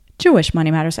Jewish Money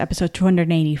Matters episode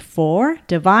 284,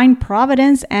 Divine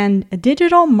Providence and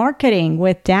Digital Marketing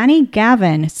with Danny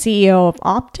Gavin, CEO of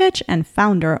Optich and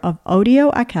founder of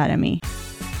Odeo Academy.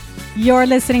 You're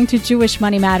listening to Jewish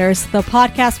Money Matters, the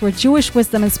podcast where Jewish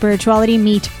wisdom and spirituality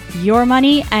meet your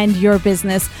money and your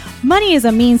business. Money is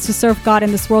a means to serve God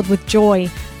in this world with joy,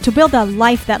 to build a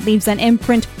life that leaves an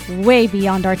imprint way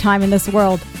beyond our time in this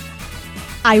world.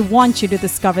 I want you to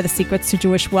discover the secrets to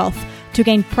Jewish wealth, to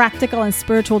gain practical and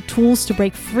spiritual tools to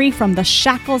break free from the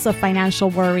shackles of financial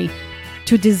worry,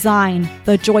 to design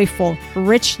the joyful,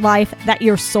 rich life that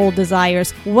your soul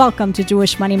desires. Welcome to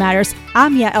Jewish Money Matters.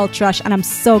 I'm Yael Trush, and I'm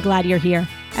so glad you're here.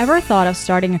 Ever thought of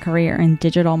starting a career in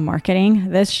digital marketing?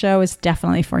 This show is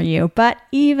definitely for you. But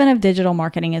even if digital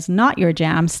marketing is not your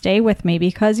jam, stay with me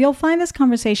because you'll find this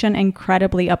conversation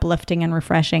incredibly uplifting and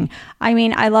refreshing. I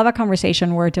mean, I love a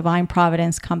conversation where divine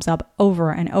providence comes up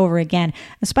over and over again,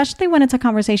 especially when it's a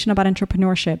conversation about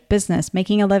entrepreneurship, business,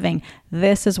 making a living.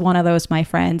 This is one of those, my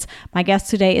friends. My guest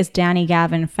today is Danny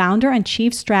Gavin, founder and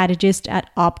chief strategist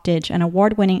at Optich, an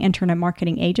award-winning internet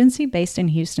marketing agency based in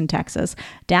Houston, Texas.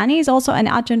 Danny is also an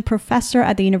adjunct professor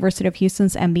at the University of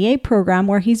Houston's MBA program,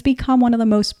 where he's become one of the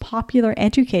most popular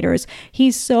educators.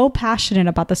 He's so passionate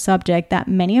about the subject that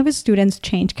many of his students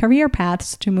change career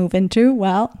paths to move into,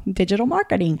 well, digital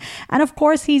marketing. And of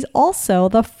course, he's also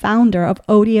the founder of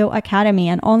Odeo Academy,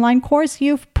 an online course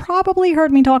you've probably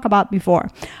heard me talk about before.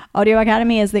 Odeo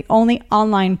Academy is the only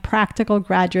online practical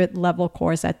graduate level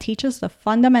course that teaches the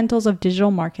fundamentals of digital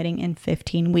marketing in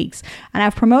 15 weeks. And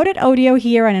I've promoted Odeo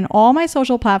here and in all my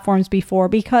social platforms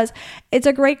before because it's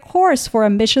a great course for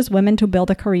ambitious women to build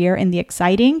a career in the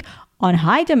exciting, on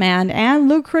high demand and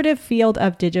lucrative field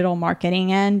of digital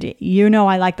marketing. And you know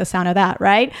I like the sound of that,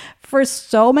 right? For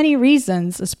so many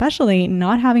reasons, especially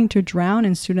not having to drown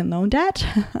in student loan debt,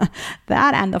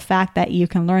 that and the fact that you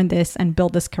can learn this and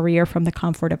build this career from the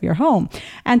comfort of your home.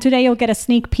 And today you'll get a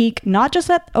sneak peek, not just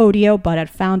at Odeo, but at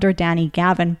founder Danny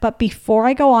Gavin. But before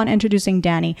I go on introducing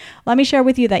Danny, let me share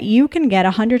with you that you can get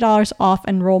 $100 off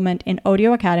enrollment in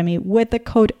Odeo Academy with the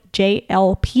code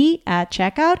JLP at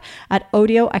checkout at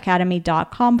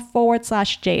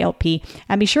odeoacademy.com/JLP.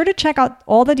 And be sure to check out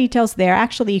all the details there.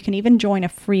 Actually, you can even join a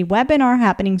free webinar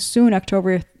happening soon,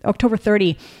 October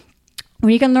 30,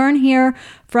 where you can learn here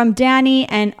from Danny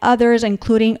and others,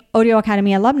 including Odeo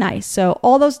Academy alumni. So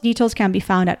all those details can be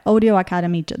found at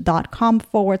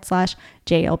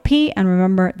odeoacademy.com/JLP. And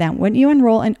remember that when you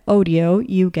enroll in Odeo,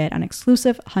 you get an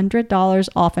exclusive $100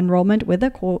 off enrollment with the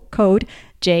code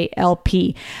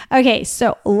JLP. Okay,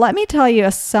 so let me tell you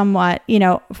a somewhat,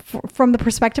 from the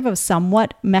perspective of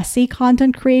somewhat messy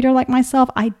content creator like myself,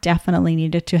 I definitely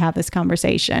needed to have this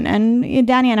conversation. And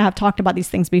Danny and I have talked about these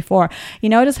things before. You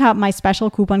notice how my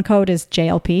special coupon code is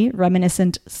JLP,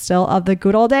 reminiscent still of the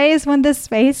good old days when this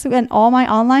space and all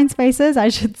my online spaces, I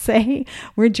should say,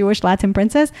 were Jewish Latin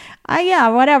princes.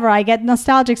 Whatever. I get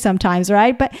nostalgic sometimes,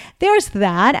 right? But there's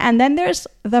that. And then there's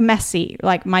the messy,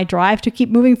 like my drive to keep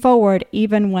moving forward,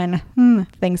 even when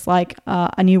things like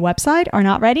a new website are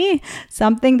not ready,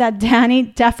 something that Danny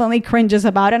definitely cringes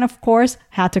about and of course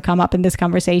had to come up in this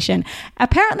conversation.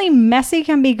 Apparently messy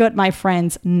can be good, my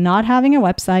friends. Not having a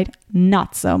website,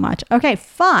 not so much. Okay,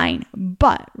 fine.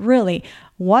 But really,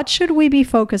 what should we be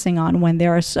focusing on when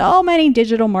there are so many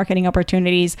digital marketing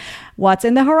opportunities? What's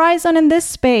in the horizon in this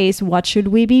space? What should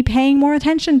we be paying more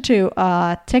attention to?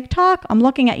 TikTok? I'm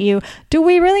looking at you. Do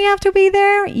we really have to be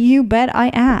there? You bet I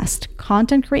asked.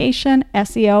 Content creation,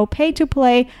 SEO, pay to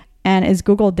play, and is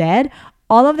Google dead?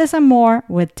 All of this and more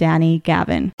with Danny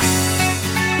Gavin.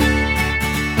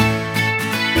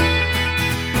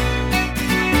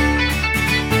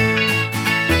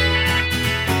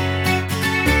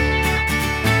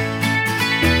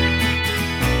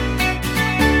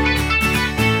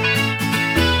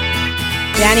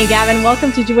 Danny Gavin,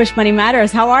 welcome to Jewish Money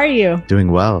Matters. How are you?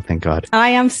 Doing well, thank God. I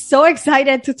am so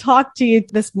excited to talk to you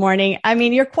this morning. I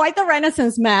mean, you're quite the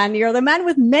Renaissance man. You're the man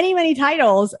with many, many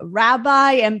titles: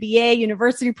 rabbi, MBA,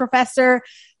 university professor,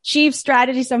 chief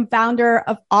strategist and founder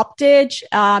of Optich.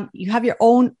 You have your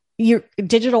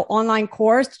digital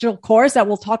course that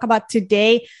we'll talk about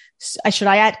today. Should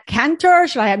I add cantor?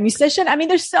 Should I add musician? I mean,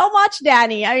 there's so much,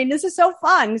 Danny. I mean, this is so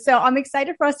fun. So I'm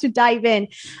excited for us to dive in.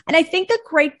 And I think a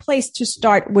great place to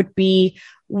start would be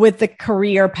with the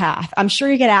career path. I'm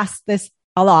sure you get asked this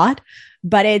a lot,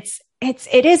 but it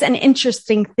is an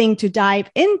interesting thing to dive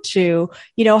into.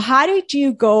 How did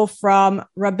you go from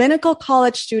rabbinical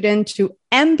college student to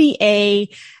MBA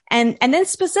and then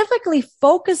specifically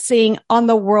focusing on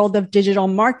the world of digital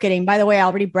marketing? By the way, I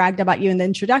already bragged about you in the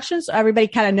introduction, so everybody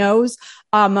kind of knows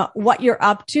what you're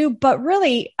up to, but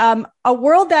really a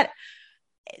world that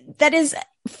that is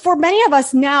for many of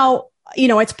us now,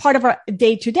 it's part of our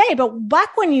day to day. But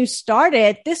back when you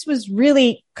started, this was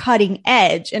really cutting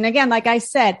edge. And again, like I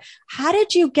said, how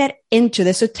did you get into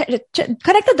this? So connect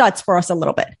the dots for us a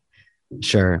little bit.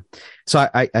 Sure. So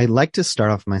I like to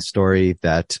start off my story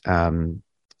that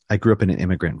I grew up in an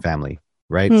immigrant family,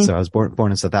 right? So I was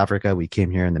born in South Africa. We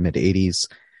came here in the mid 80s,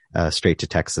 straight to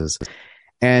Texas.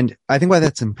 And I think why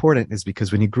that's important is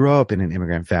because when you grow up in an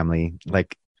immigrant family,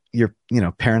 like your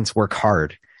parents work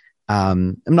hard.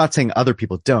 I'm not saying other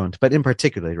people don't, but in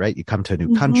particular, right? You come to a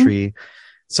new country.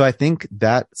 So I think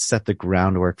that set the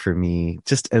groundwork for me,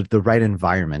 just the right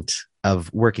environment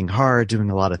of working hard, doing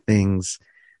a lot of things.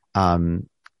 And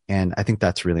I think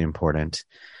that's really important.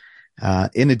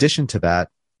 In addition to that,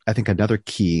 I think another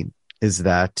key is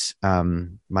that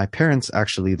my parents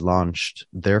actually launched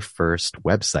their first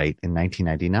website in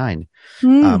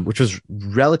 1999, which was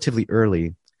relatively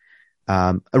early.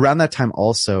 Around that time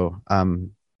also,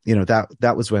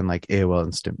 that was when like AOL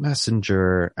Instant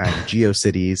Messenger and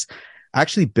GeoCities. I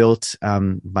actually built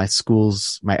my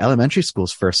elementary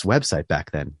school's first website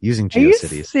back then using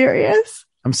GeoCities. Are you serious?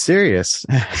 I'm serious.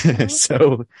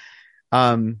 So,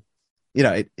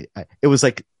 it was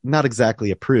like not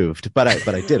exactly approved, but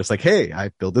I did. It's like, hey, I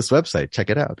built this website. Check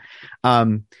it out.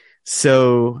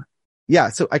 So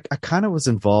I kind of was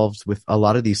involved with a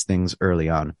lot of these things early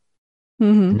on.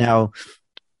 Now,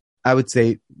 I would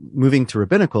say moving to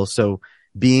rabbinical. So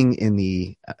being in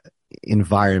the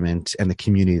environment and the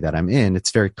community that I'm in, it's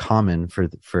very common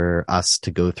for us to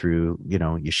go through,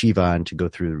 yeshiva and to go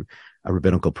through a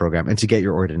rabbinical program and to get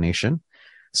your ordination.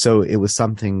 So it was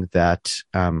something that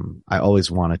I always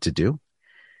wanted to do.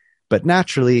 But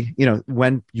naturally,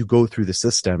 when you go through the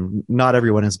system, not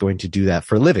everyone is going to do that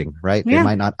for a living, right? Yeah, they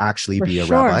might not actually be a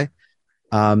rabbi.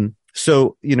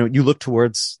 So, you look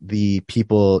towards the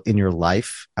people in your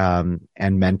life and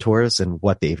mentors and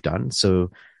what they've done.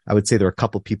 So I would say there are a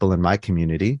couple people in my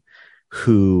community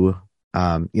who,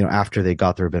 after they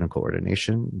got their rabbinical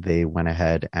ordination, they went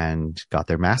ahead and got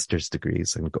their master's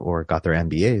degrees or got their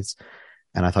MBAs.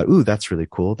 And I thought, ooh, that's really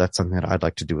cool. That's something that I'd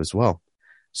like to do as well.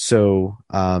 So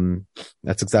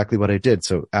that's exactly what I did.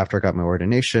 So after I got my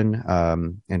ordination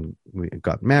and we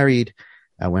got married,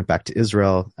 I went back to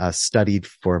Israel, studied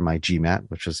for my GMAT,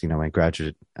 which was, my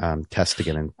graduate test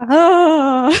again. And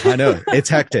I know it's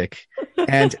hectic.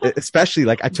 And especially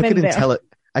like I took it in Tel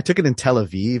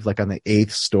Aviv, like on the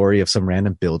 8th story of some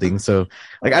random building. So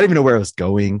like, I didn't even know where I was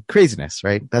going. Craziness,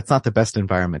 right? That's not the best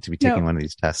environment to be taking one of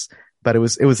these tests, but it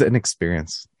was an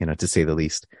experience, to say the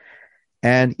least.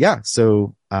 And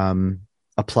so,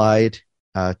 applied,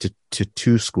 to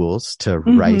two schools, to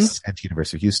Rice and to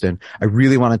University of Houston. I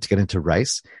really wanted to get into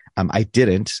Rice. I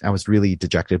didn't. I was really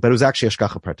dejected, but it was actually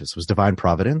Hashgacha Pratis. It was divine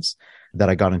providence that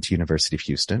I got into University of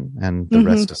Houston, and the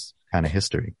rest is kind of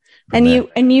history.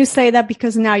 And you say that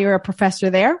because now you're a professor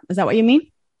there? Is that what you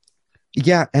mean?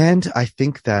 Yeah. And I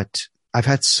think that I've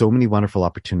had so many wonderful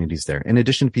opportunities there. In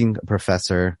addition to being a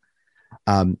professor,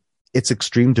 it's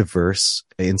extreme diverse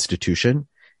institution.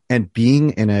 And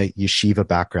being in a yeshiva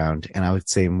background, and I would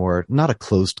say more, not a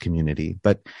closed community,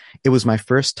 but it was my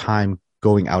first time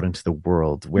going out into the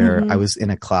world where I was in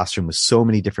a classroom with so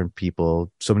many different people,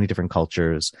 so many different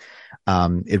cultures.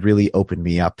 It really opened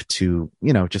me up to,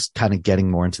 just kind of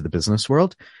getting more into the business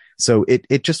world. So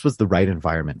it just was the right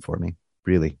environment for me,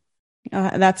 really.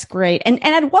 That's great. And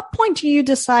at what point do you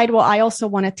decide, well, I also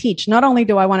want to teach? Not only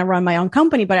do I want to run my own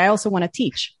company, but I also want to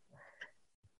teach.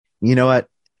 You know what?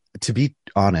 To be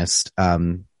honest,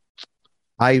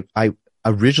 I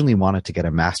originally wanted to get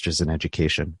a master's in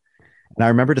education. And I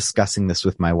remember discussing this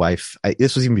with my wife.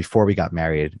 This was even before we got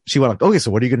married. She went like, okay, so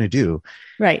what are you going to do?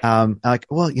 Right. I'm like,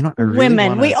 well, I really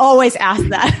women, we always ask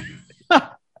that.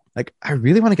 Like, I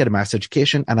really want to get a master's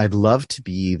education and I'd love to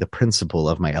be the principal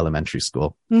of my elementary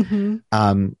school.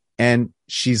 And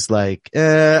she's like,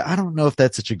 I don't know if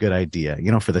that's such a good idea,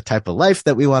 for the type of life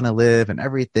that we want to live and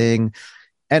everything.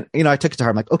 And, I took it to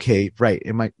heart. I'm like, okay, right.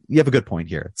 You have a good point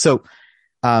here. So,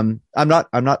 I'm not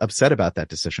upset about that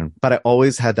decision, but I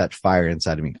always had that fire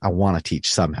inside of me. I want to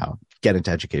teach somehow, get into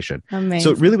education. Amazing.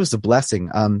 So it really was a blessing.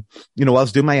 While I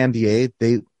was doing my MBA,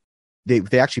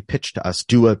 they actually pitched to us,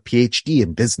 do a PhD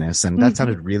in business. And that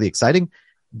sounded really exciting,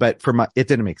 but it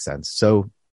didn't make sense.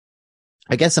 So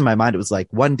I guess in my mind, it was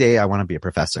like, one day I want to be a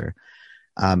professor.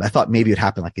 I thought maybe it'd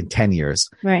happen like in 10 years,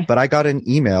 right? But I got an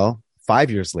email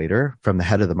 5 years later from the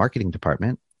head of the marketing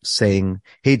department saying,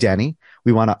 hey, Danny,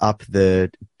 we want to up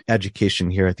the education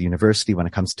here at the university when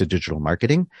it comes to digital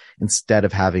marketing. Instead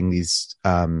of having these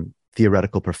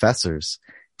theoretical professors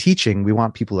teaching, we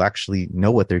want people who actually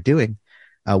know what they're doing.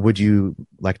 would you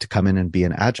like to come in and be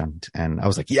an adjunct? And I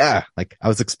was like, yeah, like I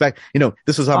was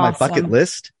this was on my bucket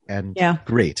list, and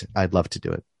great. I'd love to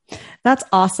do it. That's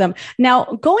awesome. Now,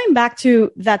 going back to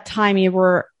that time you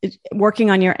were working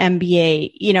on your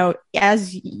MBA,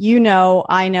 as you know,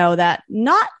 I know that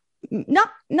not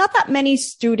that many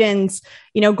students,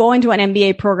 go into an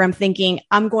MBA program thinking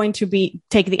I'm going to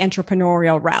take the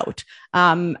entrepreneurial route.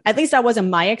 At least that wasn't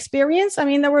my experience. I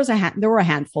mean, there were a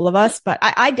handful of us, but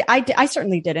I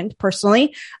certainly didn't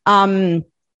personally.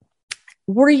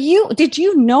 Did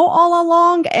you know all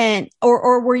along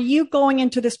or were you going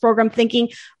into this program thinking,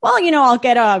 well, I'll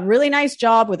get a really nice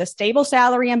job with a stable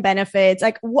salary and benefits?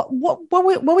 Like what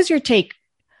was your take?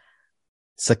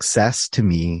 Success to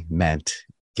me meant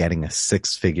getting a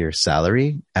 6-figure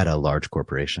salary at a large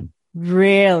corporation.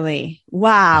 Really?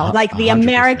 Wow. Like the 100%.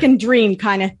 American dream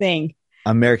kind of thing.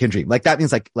 American dream. Like that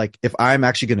means like if I'm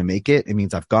actually going to make it, it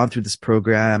means I've gone through this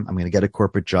program. I'm going to get a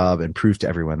corporate job and prove to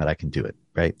everyone that I can do it.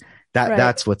 Right.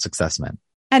 That's what success meant.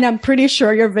 And I'm pretty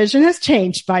sure your vision has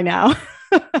changed by now.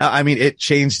 I mean, it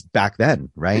changed back then.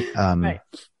 Right. Right.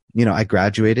 I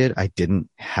graduated. I didn't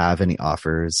have any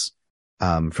offers,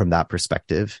 from that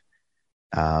perspective.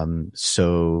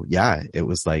 So yeah, it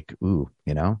was like, ooh,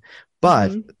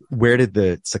 but where did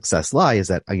the success lie is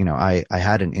that, I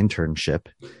had an internship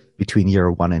between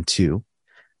year 1 and 2,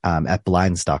 at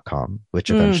blinds.com, which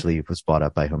eventually was bought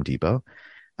up by Home Depot.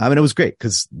 And it was great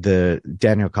because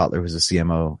Daniel Kotler was the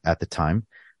CMO at the time.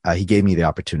 He gave me the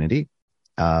opportunity.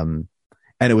 And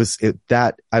I would say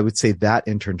that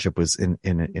internship was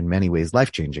in many ways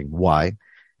life-changing. Why?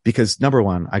 Because number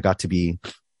one, I got to be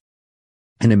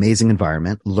an amazing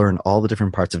environment, learn all the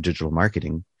different parts of digital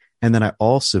marketing. And then I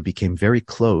also became very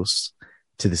close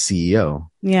to the CEO.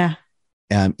 Yeah.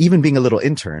 Even being a little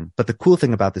intern. But the cool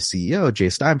thing about the CEO, Jay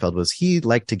Steinfeld, was he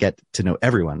liked to get to know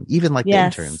everyone, even the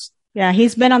interns. Yeah.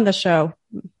 He's been on the show.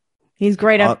 He's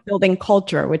great at building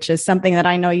culture, which is something that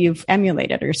I know you've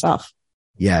emulated yourself.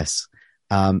 Yes.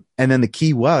 And then the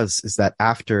key is that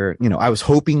after, I was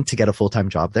hoping to get a full-time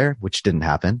job there, which didn't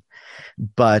happen.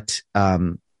 But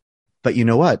you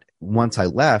know what? Once I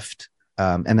left,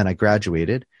 and then I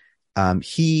graduated,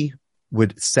 he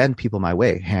would send people my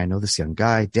way. Hey, I know this young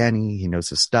guy, Danny. He knows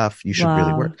his stuff. You should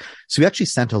really work. So we actually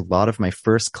sent a lot of my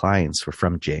first clients were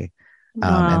from Jay.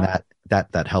 And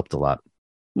that helped a lot.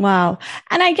 Wow.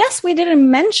 And I guess we didn't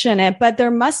mention it, but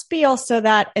there must be also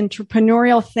that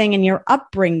entrepreneurial thing in your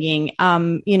upbringing.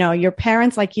 Your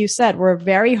parents, like you said, were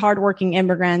very hardworking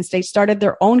immigrants. They started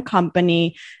their own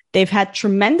company. They've had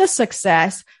tremendous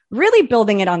success, really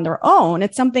building it on their own.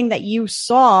 It's something that you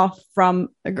saw from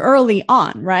early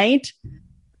on, right?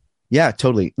 Yeah,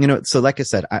 totally. So like I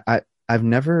said, I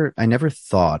never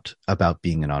thought about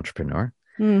being an entrepreneur.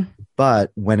 But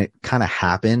when it kind of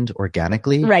happened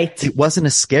organically, right, it wasn't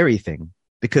a scary thing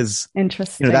because,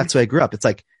 interesting. That's where I grew up. It's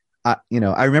like, I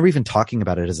remember even talking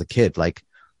about it as a kid. Like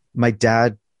my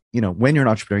dad, when you're an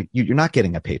entrepreneur, you're not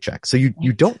getting a paycheck. So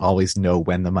you don't always know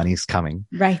when the money's coming.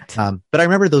 Right. But I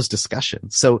remember those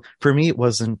discussions. So for me, it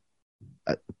wasn't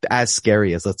as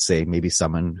scary as, let's say, maybe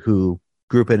someone who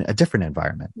grew up in a different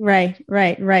environment. Right.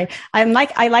 I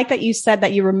like that you said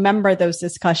that you remember those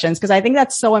discussions because I think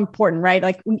that's so important, right?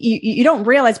 Like you don't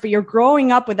realize, but you're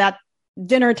growing up with that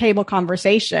dinner table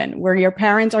conversation where your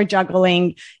parents are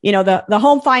juggling, the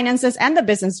home finances and the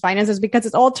business finances because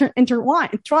it's all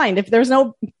intertwined. If there's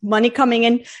no money coming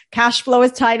in, cash flow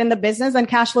is tight in the business and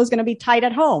cash flow is going to be tight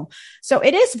at home. So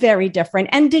it is very different.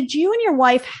 And did you and your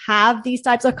wife have these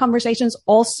types of conversations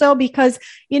also? Because,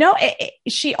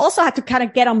 she also had to kind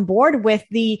of get on board with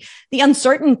the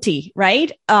uncertainty,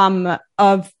 right?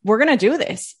 Of we're going to do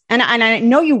this. And I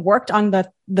know you worked on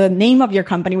the name of your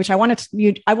company, which I want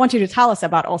you to tell us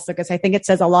about also, because I think it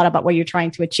says a lot about what you're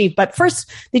trying to achieve. But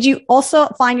first, did you also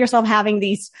find yourself having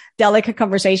these delicate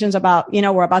conversations about,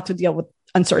 we're about to deal with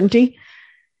uncertainty?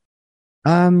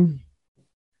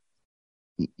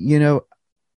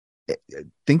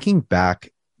 Thinking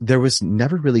back, there was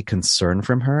never really concern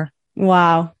from her.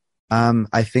 Wow.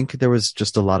 I think there was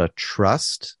just a lot of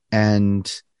trust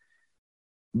but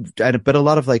a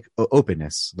lot of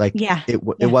openness. It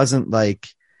wasn't like,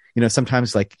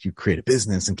 sometimes you create a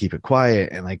business and keep it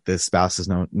quiet and the spouse has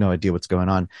no idea what's going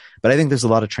on. But I think there's a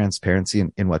lot of transparency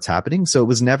in what's happening. So it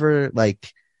was never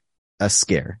a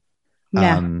scare.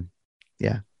 Yeah.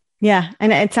 Yeah. Yeah.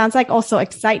 And it sounds like also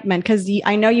excitement because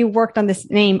I know you worked on this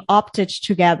name Optich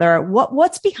together.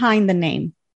 What's behind the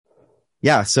name?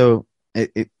 Yeah. So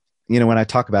when I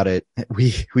talk about it,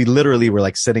 we literally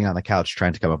were sitting on the couch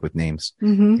trying to come up with names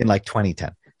in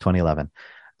 2010, 2011.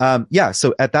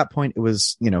 So at that point it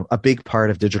was, a big part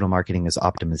of digital marketing is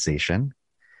optimization.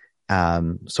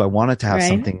 So I wanted to have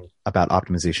something about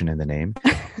optimization in the name.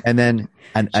 And then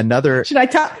another. Should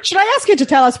I ask you to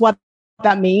tell us what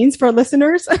that means for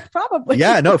listeners? Probably.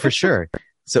 Yeah, no, for sure.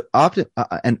 So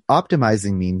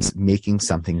optimizing means making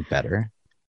something better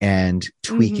and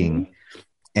tweaking.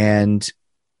 And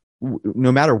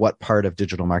no matter what part of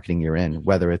digital marketing you're in,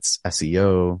 whether it's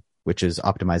SEO, which is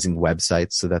optimizing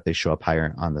websites so that they show up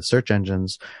higher on the search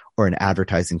engines, or an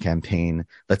advertising campaign.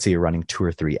 Let's say you're running 2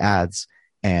 or 3 ads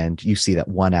and you see that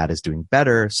one ad is doing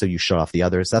better, so you shut off the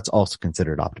others. That's also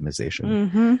considered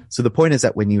optimization. So the point is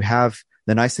that when you have,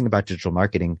 the nice thing about digital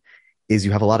marketing is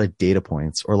you have a lot of data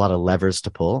points or a lot of levers to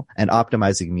pull, and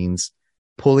optimizing means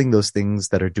pulling those things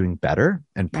that are doing better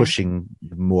and pushing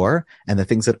more, and the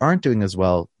things that aren't doing as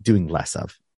well, doing less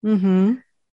of.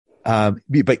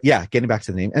 But yeah, getting back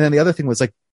to the name. And then the other thing was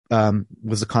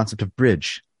was the concept of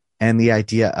bridge, and the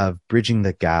idea of bridging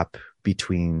the gap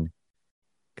between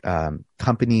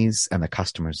companies and the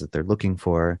customers that they're looking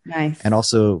for. And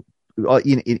also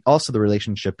the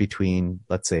relationship between,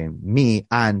 let's say, me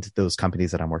and those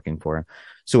companies that I'm working for.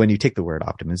 So when you take the word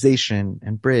optimization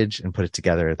and bridge and put it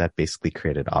together, that basically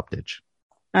created Optich.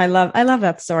 I love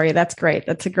that story. That's great.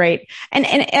 That's a great, and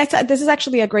this is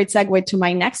actually a great segue to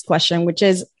my next question, which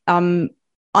is, on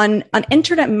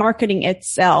internet marketing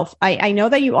itself. I know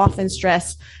that you often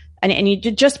stress, and you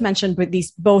just mentioned with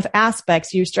these both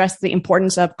aspects, you stress the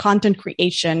importance of content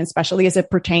creation, especially as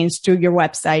it pertains to your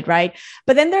website, right?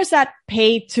 But then there's that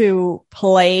pay to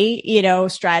play,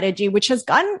 strategy, which has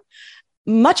gotten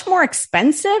much more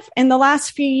expensive in the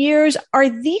last few years. Are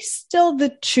these still the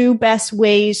 2 best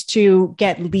ways to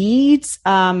get leads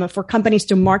for companies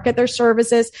to market their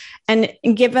services? And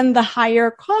given the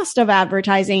higher cost of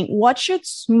advertising, what should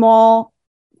small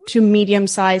to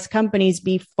medium-sized companies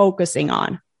be focusing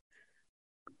on?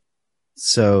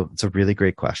 So it's a really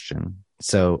great question.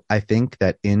 So I think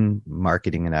that in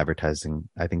marketing and advertising,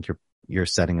 I think you're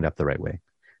setting it up the right way.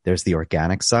 There's the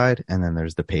organic side, and then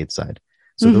there's the paid side.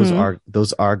 So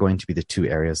those are going to be the 2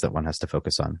 areas that one has to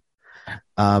focus on.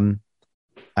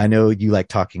 I know you like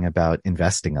talking about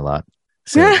investing a lot.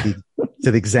 So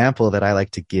the example that I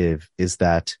like to give is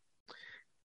that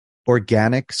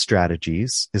organic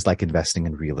strategies is like investing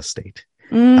in real estate.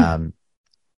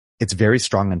 It's very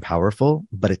strong and powerful,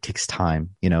 but it takes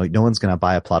time. No one's going to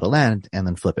buy a plot of land and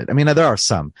then flip it. I mean, there are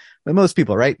some, but most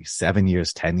people, right? 7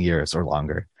 years, 10 years or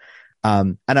longer.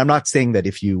 And I'm not saying that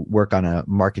if you work on a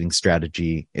marketing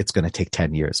strategy, it's going to take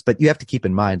 10 years, but you have to keep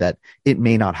in mind that it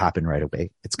may not happen right away.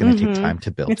 It's going to take time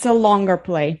to build. It's a longer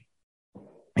play.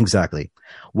 Exactly.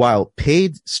 While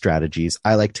paid strategies,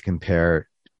 I like to compare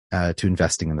to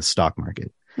investing in the stock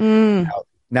market.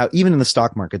 Now, even in the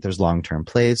stock market, there's long-term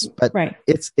plays, but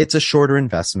it's a shorter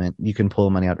investment. You can pull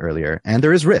money out earlier, and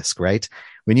there is risk, right?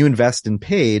 When you invest in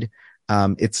paid,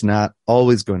 it's not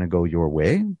always going to go your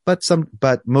way, but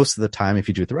most of the time, if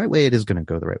you do it the right way, it is going to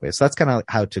go the right way. So that's kind of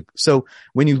so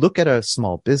when you look at a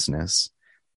small business,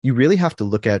 you really have to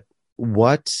look at,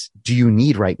 what do you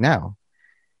need right now?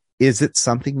 Is it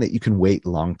something that you can wait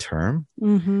long-term?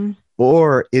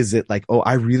 Or is it like,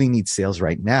 I really need sales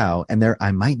right now, and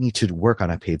I might need to work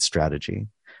on a paid strategy,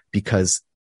 because,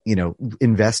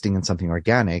 investing in something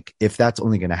organic, if that's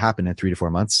only going to happen in 3 to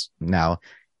 4 months now,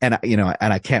 and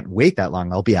I can't wait that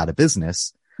long, I'll be out of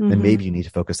business, then maybe you need to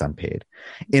focus on paid.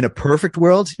 In a perfect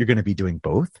world, you're going to be doing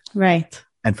both. Right.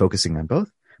 And focusing on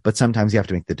both. But sometimes you have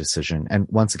to make the decision. And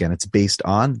once again, it's based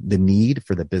on the need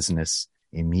for the business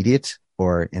immediate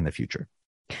or in the future.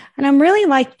 And I really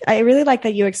like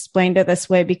that you explained it this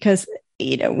way, because,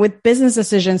 with business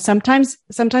decisions, sometimes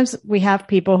we have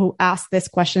people who ask these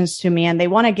questions to me and they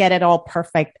want to get it all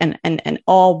perfect and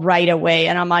all right away.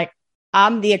 And I'm like,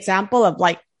 I'm the example of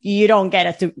like, you don't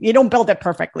build it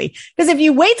perfectly, because if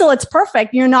you wait till it's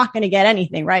perfect, you're not going to get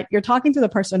anything, right? You're talking to the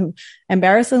person who,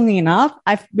 embarrassingly enough,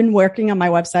 I've been working on my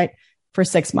website for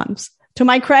 6 months. To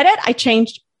my credit, I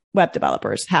changed web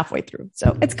developers halfway through.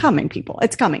 So it's coming, people.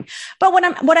 It's coming. But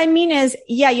what I mean is,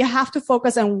 you have to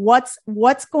focus on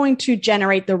what's going to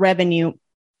generate the revenue,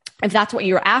 if that's what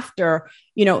you're after,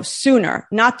 sooner,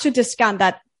 not to discount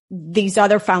that these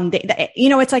other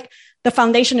it's like the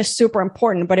foundation is super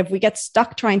important, but if we get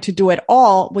stuck trying to do it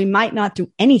all, we might not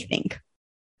do anything.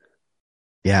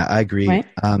 Yeah, I agree. Right?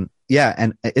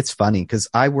 And it's funny because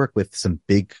I work with some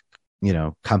big,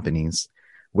 companies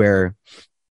where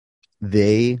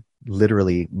they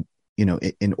literally,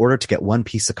 in order to get one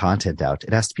piece of content out,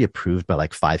 it has to be approved by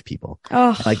like 5 people.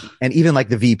 And even like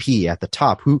the VP at the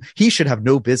top, who he should have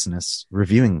no business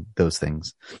reviewing those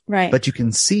things. Right. But you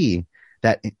can see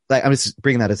that, like, I'm just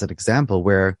bringing that as an example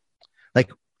where,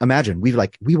 like, imagine we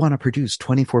want to produce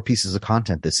 24 pieces of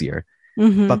content this year.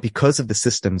 but because of the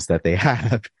systems that they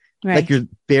have, like you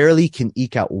barely can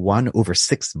eke out one over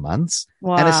 6 months.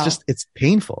 Wow. And it's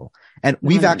painful. And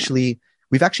we've actually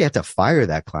had to fire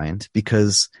that client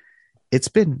because it's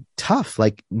been tough.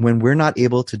 Like when we're not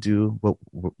able to do what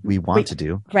we want to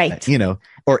do,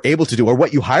 or able to do, or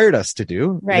what you hired us to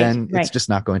do, then it's just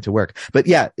not going to work. But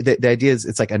yeah, the idea is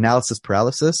it's like analysis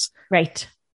paralysis. Right.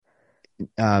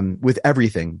 With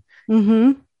everything.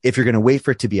 Mm-hmm. If you're going to wait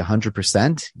for it to be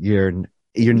 100%,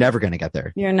 you're never going to get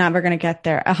there. You're never going to get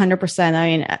there 100%. I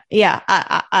mean, yeah,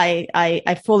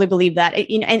 I fully believe that.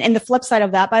 And the flip side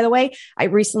of that, by the way, I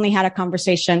recently had a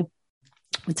conversation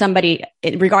with somebody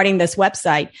regarding this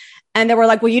website, and they were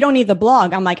like, well, you don't need the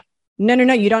blog. I'm like, no,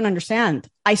 you don't understand.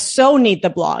 I so need the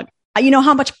blog. You know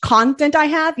how much content I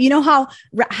have? You know how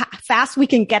fast we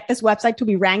can get this website to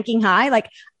be ranking high? Like,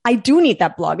 I do need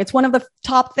that blog. It's one of the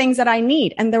top things that I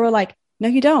need. And they were like, no,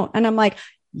 you don't. And I'm like,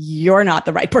 you're not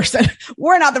the right person.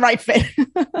 We're not the right fit.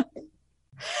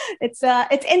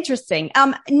 It's interesting.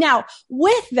 Now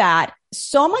with that,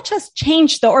 so much has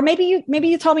changed though, or maybe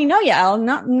you told me, no, Yael,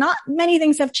 not many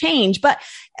things have changed, but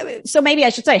so maybe I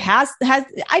should say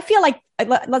I feel like,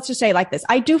 let's just say it like this.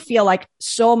 I do feel like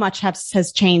so much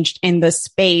has changed in this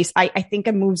space. I think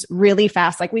it moves really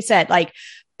fast. Like we said, like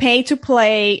pay to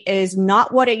play is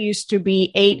not what it used to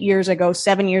be 8 years ago,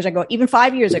 7 years ago, even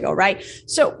 5 years ago. Right.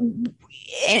 So,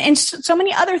 and so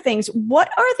many other things. What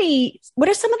are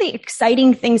some of the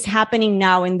exciting things happening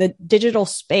now in the digital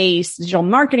space, digital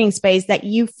marketing space that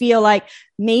you feel like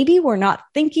maybe we're not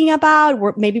thinking about,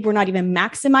 or maybe we're not even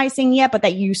maximizing yet, but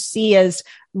that you see as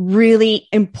really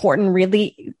important,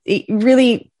 really,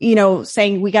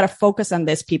 saying we got to focus on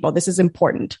this, people. This is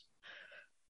important.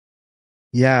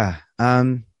 Yeah.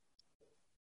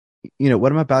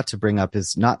 What I'm about to bring up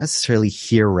is not necessarily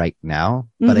here right now,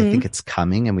 but I think it's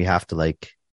coming and we have to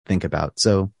think about.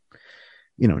 So,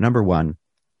 number one,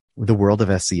 the world of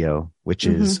SEO, which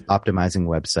is optimizing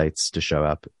websites to show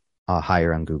up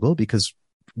higher on Google, because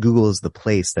Google is the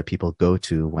place that people go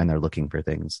to when they're looking for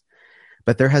things.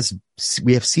 But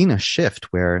we have seen a shift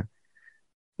where,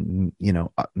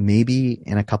 maybe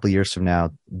in a couple of years from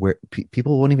now, where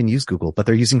people won't even use Google, but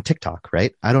they're using TikTok,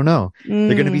 right? I don't know.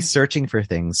 They're going to be searching for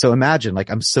things. So imagine,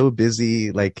 I'm so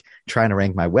busy, trying to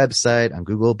rank my website on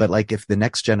Google, but if the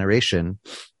next generation,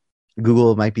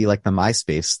 Google might be like the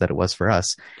MySpace that it was for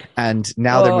us. And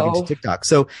now they're moving to TikTok.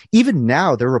 So even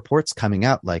now there are reports coming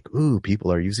out ooh,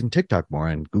 people are using TikTok more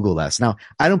and Google less. Now,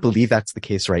 I don't believe that's the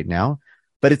case right now,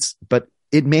 but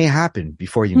it may happen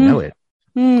before you know it.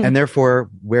 And therefore,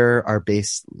 where our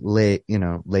base lies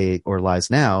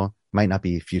now might not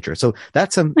be future. So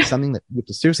that's something that we have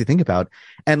to seriously think about.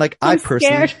 And I personally,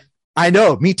 scared. I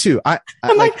know, me too. I'm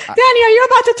like, Danny, are you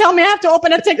about to tell me I have to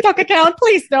open a TikTok account?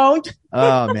 Please don't.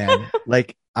 Oh man.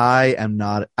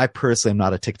 I personally am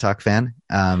not a TikTok fan.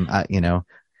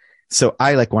 So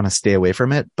I want to stay away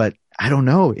from it, but I don't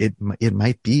know. It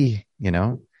might be,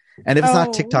 and if it's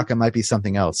not TikTok, it might be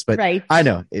something else, but I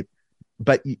know it.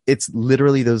 But it's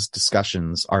literally those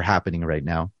discussions are happening right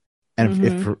now. And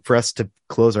if for us to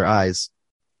close our eyes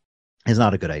is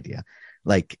not a good idea,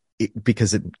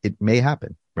 because it may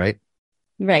happen, right?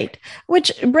 Right.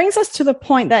 Which brings us to the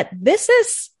point that this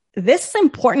is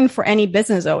important for any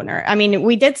business owner. I mean,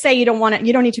 we did say you don't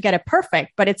need to get it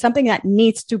perfect, but it's something that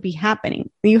needs to be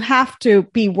happening. You have to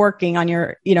be working on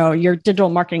your digital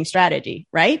marketing strategy,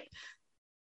 right?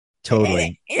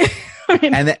 Totally.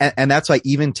 And that's why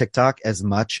even TikTok, as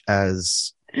much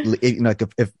as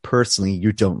if personally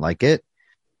you don't like it,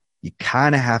 you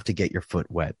kind of have to get your foot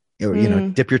wet, or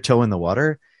dip your toe in the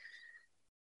water,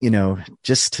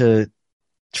 just to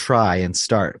try and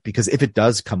start, because if it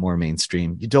does come more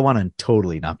mainstream, you don't want to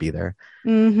totally not be there.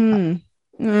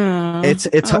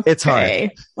 It's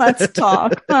hard. Let's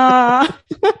talk.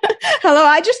 Hello.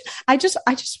 I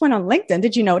just went on LinkedIn.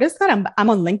 Did you notice that I'm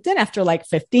on LinkedIn after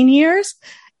 15 years?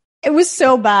 It was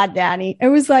so bad, Danny. It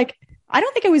was I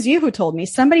don't think it was you who told me.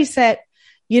 Somebody said,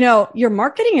 your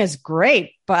marketing is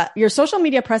great, but your social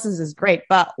media presence is great,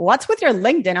 but what's with your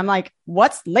LinkedIn? I'm like,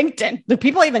 what's LinkedIn? Do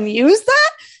people even use that?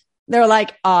 They're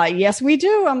like, yes, we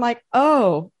do. I'm like,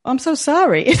 oh, I'm so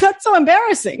sorry. That's so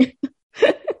embarrassing.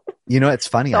 It's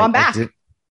funny. So I'm back.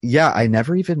 I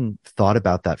never even thought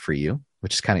about that for you,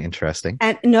 which is kind of interesting.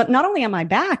 And not only am I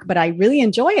back, but I really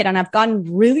enjoy it. And I've gotten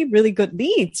really, really good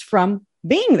leads from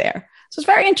being there. So it's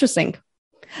very interesting.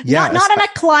 Yeah. Not on a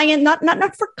client,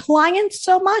 not for clients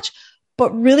so much, but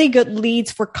really good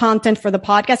leads for content for the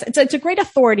podcast. It's a great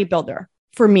authority builder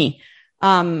for me.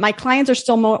 My clients are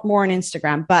still more on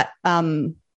Instagram, but,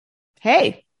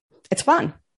 hey, it's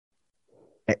fun.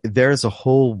 There's a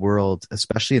whole world,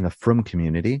 especially in the Froom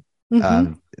community,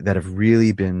 that have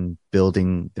really been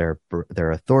building their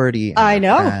authority and I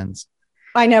know. brands.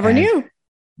 I never knew.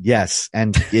 Yes.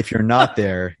 And if you're not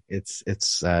there,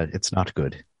 it's not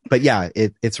good. But yeah,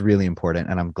 it's really important.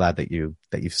 And I'm glad that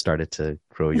you've started to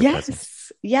grow your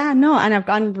presence. Yeah, no. And I've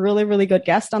gotten really, really good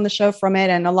guests on the show from it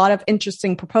and a lot of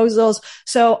interesting proposals.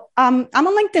 So, I'm on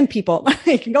LinkedIn, people.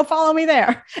 You can go follow me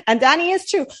there. And Danny is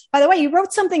too. By the way, you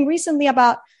wrote something recently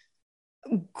about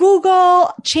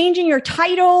Google changing your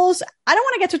titles. I don't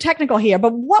want to get too technical here,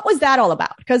 but what was that all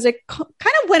about? Because it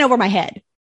kind of went over my head.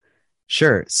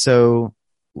 Sure. So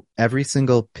every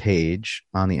single page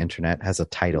on the internet has a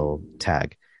title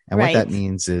tag. And what that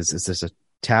means is there's a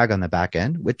tag on the back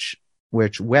end, which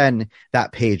when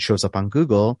that page shows up on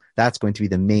Google, that's going to be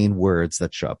the main words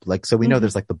that show up. Like, so we know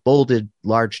there's like the bolded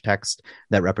large text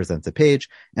that represents a page.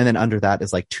 And then under that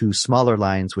is like two smaller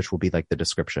lines, which will be like the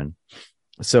description.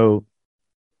 So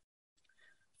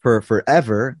for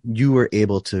forever, you were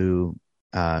able to,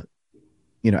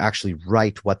 actually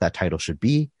write what that title should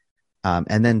be.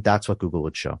 And then that's what Google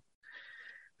would show.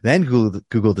 Then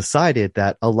Google decided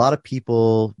that a lot of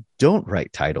people don't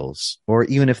write titles, or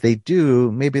even if they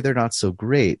do, maybe they're not so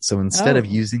great. So instead of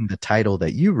using the title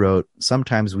that you wrote,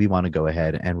 sometimes we want to go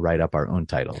ahead and write up our own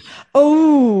title.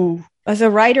 Oh, as a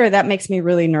writer, that makes me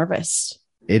really nervous.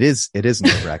 It is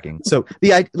nerve-wracking. So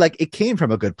it came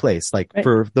from a good place. Like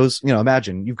for those,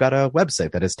 imagine you've got a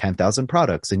website that has 10,000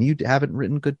 products and you haven't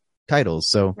written good titles.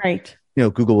 So,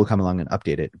 Google will come along and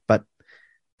update it. But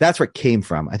that's where it came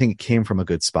from. I think it came from a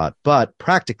good spot. But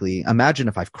practically, imagine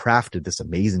if I've crafted this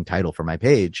amazing title for my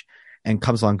page and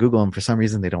comes along Google and for some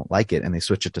reason they don't like it and they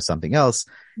switch it to something else.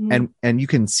 And you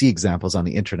can see examples on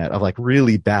the internet of like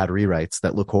really bad rewrites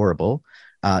that look horrible.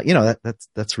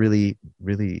 That's really,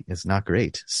 really is not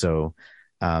great. So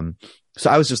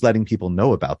I was just letting people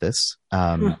know about this.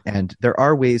 And there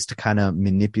are ways to kind of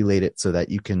manipulate it so that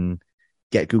you can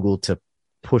get Google to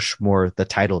push more the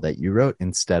title that you wrote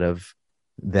instead of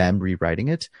them rewriting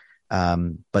it.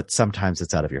 But sometimes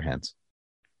it's out of your hands.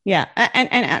 Yeah.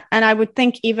 And I would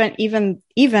think even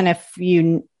if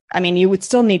you would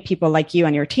still need people like you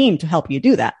and your team to help you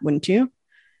do that, wouldn't you?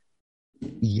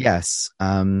 Yes.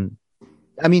 You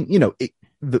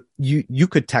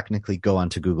could technically go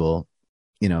onto Google,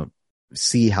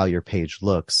 see how your page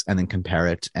looks and then compare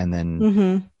it and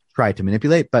then try to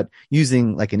manipulate, but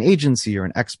using like an agency or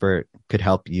an expert could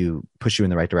help you push you in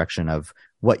the right direction of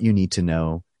what you need to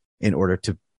know in order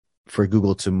for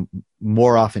Google to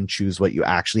more often choose what you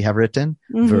actually have written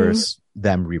versus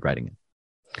them rewriting it.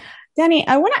 Danny,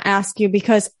 I want to ask you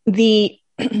because the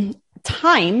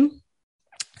time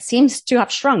seems to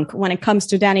have shrunk when it comes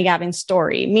to Danny Gavin's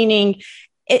story, meaning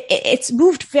it's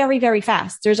moved very, very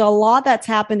fast. There's a lot that's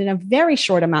happened in a very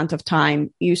short amount of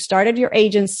time. You started your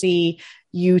agency,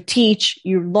 you teach,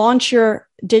 you launch your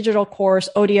digital course,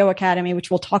 Odeo Academy,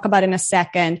 which we'll talk about in a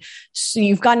second. So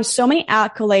you've gotten so many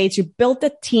accolades, you built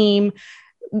a team.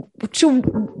 So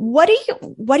what do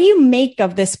you make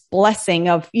of this blessing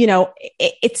of,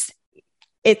 it's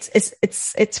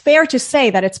fair to say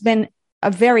that it's been a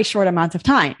very short amount of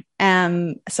time.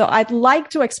 So I'd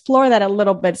like to explore that a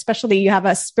little bit, especially you have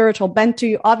a spiritual bent to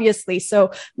you, obviously.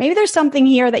 So maybe there's something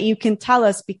here that you can tell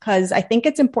us, because I think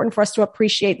it's important for us to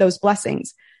appreciate those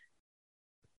blessings.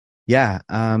 Yeah.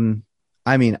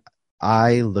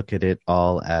 I look at it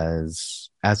all as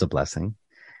a blessing,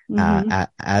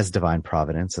 as divine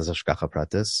providence, as Hashgacha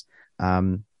Pratis.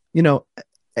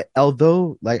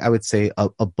 Although like I would say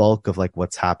a bulk of like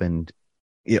what's happened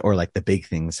or like the big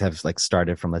things have like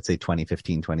started from, let's say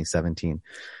 2015, 2017.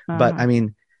 But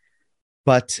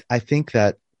I think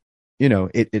that,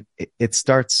 it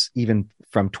starts even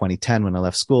from 2010 when I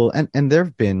left school, and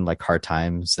there've been like hard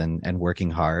times and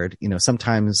working hard.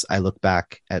 Sometimes I look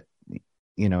back at,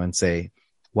 and say,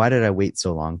 why did I wait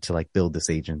so long to like build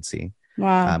this agency?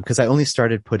 Wow. Because I only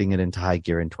started putting it into high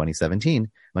gear in 2017.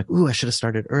 I'm like, ooh, I should have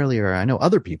started earlier. I know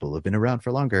other people who have been around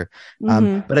for longer.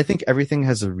 But I think everything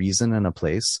has a reason and a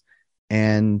place.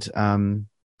 And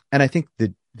I think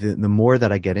the more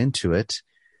that I get into it,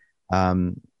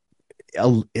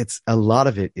 it's a lot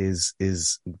of it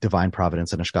is divine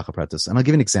providence and Hashgacha Pratis. And I'll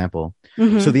give an example.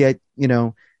 So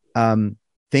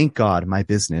thank God my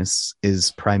business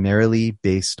is primarily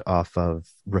based off of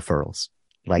referrals.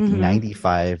 Like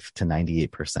 95 to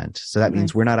 98%. So that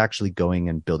means we're not actually going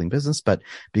and building business, but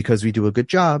because we do a good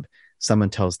job, someone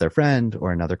tells their friend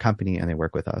or another company and they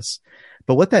work with us.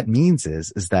 But what that means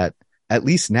is that at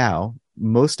least now,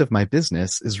 most of my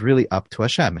business is really up to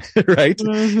Hashem, right?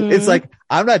 It's like,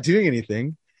 I'm not doing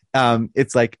anything.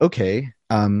 It's like, okay,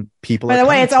 People. By the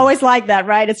way, it's always like that,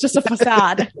 right? It's just a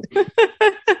facade.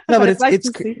 No, but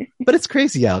it's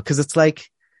crazy, yeah, because it's like,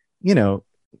 like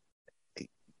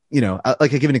I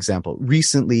give an example.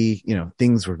 Recently,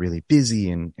 things were really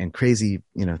busy and crazy,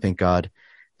 thank God.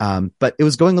 But it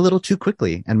was going a little too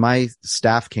quickly. And my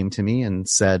staff came to me and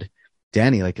said,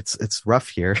 Danny, like it's rough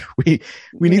here. We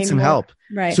need some help.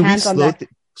 Right.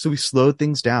 So we slowed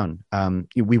things down.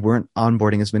 We weren't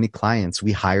onboarding as many clients.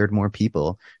 We hired more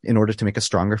people in order to make a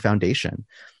stronger foundation.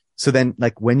 So then,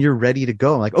 like, when you're ready to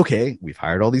go, I'm like, okay, we've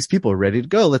hired all these people, ready to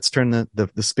go. Let's turn the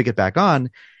spigot back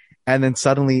on. And then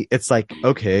suddenly it's like,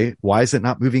 okay, why is it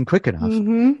not moving quick enough?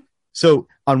 Mm-hmm. So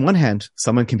on one hand,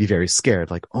 someone can be very scared,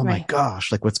 like, oh my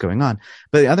gosh, like what's going on?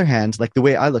 But on the other hand, like the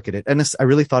way I look at it, and I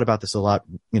really thought about this a lot,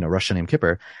 Rosh Hashanah Yom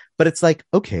Kippur, but it's like,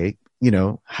 okay,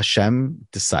 Hashem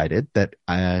decided that,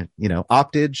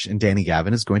 Optage and Danny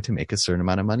Gavin is going to make a certain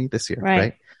amount of money this year.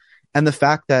 Right. And the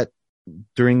fact that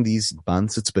during these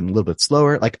months, it's been a little bit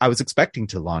slower. Like I was expecting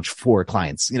to launch 4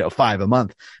 clients, 5 a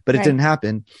month, but it didn't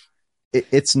happen.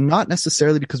 It's not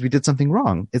necessarily because we did something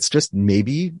wrong. It's just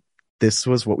maybe this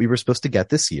was what we were supposed to get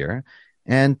this year.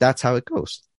 And that's how it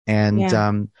goes.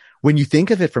 And when you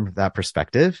think of it from that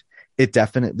perspective, it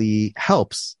definitely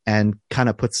helps and kind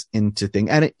of puts into thing.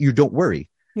 And you don't worry.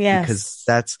 Yes.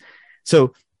 Because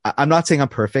so I'm not saying I'm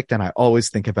perfect and I always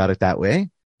think about it that way,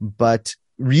 but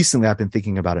recently I've been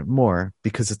thinking about it more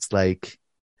because it's like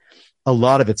a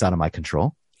lot of it's out of my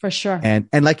control. For sure. And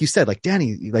like you said, like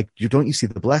Danny, like don't you see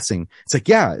the blessing? It's like,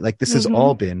 yeah, like this has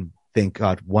all been, thank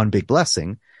God, one big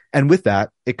blessing. And with that,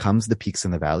 it comes the peaks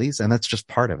and the valleys, and that's just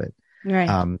part of it.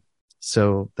 Right.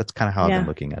 So that's kind of how I've been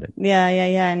looking at it. Yeah.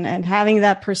 And having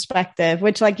that perspective,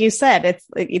 which, like you said,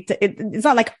 it's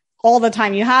not like all the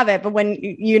time you have it, but when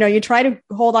you try to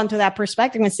hold on to that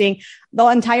perspective and seeing the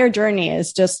entire journey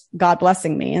is just God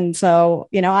blessing me. And so,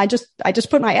 I just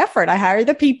put my effort. I hire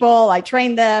the people, I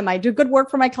train them, I do good work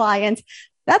for my clients.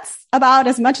 That's about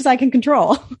as much as I can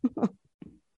control.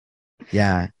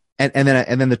 Yeah. And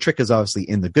then the trick is obviously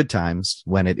in the good times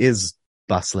when it is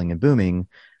bustling and booming,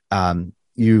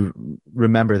 you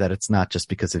remember that it's not just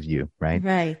because of you, right?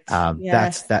 Right.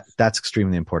 Yes. That's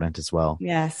extremely important as well.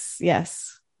 Yes.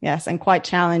 And quite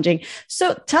challenging.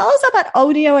 So tell us about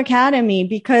Odeo Academy,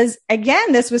 because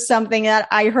again, this was something that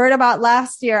I heard about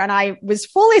last year and I was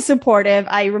fully supportive.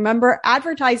 I remember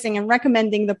advertising and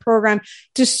recommending the program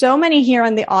to so many here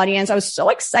in the audience. I was so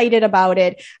excited about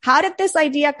it. How did this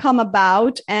idea come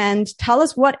about, and tell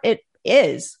us what it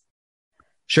is?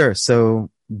 Sure.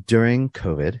 So during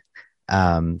COVID,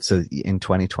 so in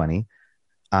 2020,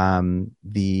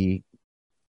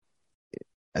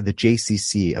 the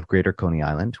JCC of Greater Coney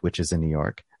Island, which is in New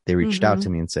York, they reached out to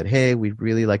me and said, hey, we'd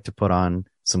really like to put on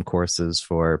some courses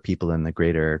for people in the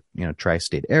greater,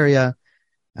 tri-state area.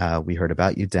 We heard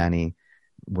about you, Danny.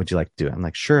 Would you like to do it? I'm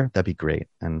like, sure, that'd be great.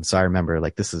 And so I remember,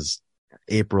 like, this is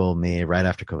April, May, right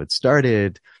after COVID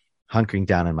started, hunkering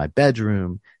down in my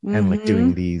bedroom and like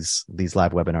doing these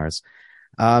live webinars.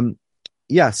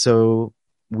 So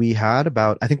we had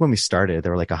about, I think when we started,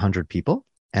 there were like 100 people.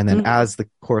 And then as the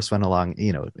course went along,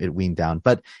 it weaned down,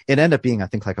 but it ended up being, I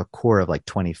think, like a core of like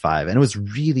 25, and it was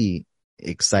really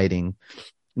exciting.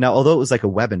 Now, although it was like a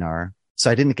webinar, so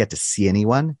I didn't get to see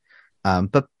anyone,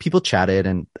 but people chatted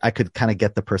and I could kind of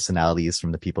get the personalities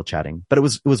from the people chatting, but it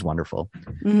was wonderful.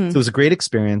 So it was a great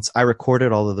experience. I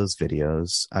recorded all of those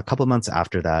videos. A couple of months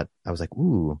after that, I was like,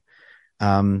 ooh,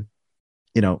 online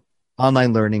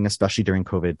learning, especially during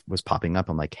COVID, was popping up.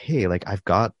 I'm like, hey, like I've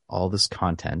got all this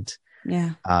content.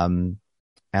 Yeah. And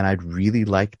I'd really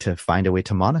like to find a way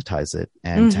to monetize it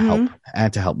and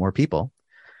to help more people.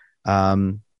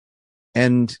 And,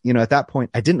 at that point,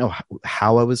 I didn't know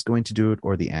how I was going to do it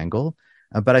or the angle,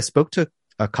 but I spoke to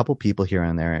a couple people here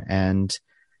and there and,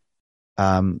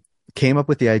 came up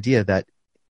with the idea that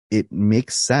it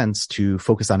makes sense to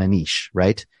focus on a niche,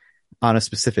 right? On a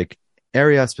specific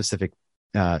area,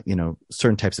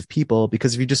 certain types of people,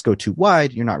 because if you just go too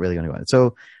wide, you're not really going to go in.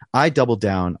 So I doubled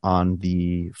down on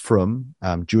the Frum,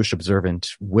 Jewish observant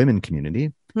women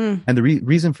community. And the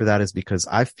reason for that is because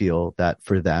I feel that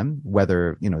for them,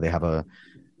 whether, they have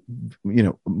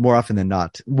more often than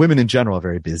not, women in general are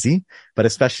very busy, but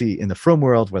especially in the Frum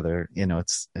world, whether,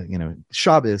 it's,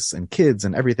 Shabbos and kids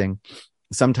and everything,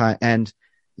 sometimes, and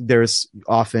there's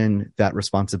often that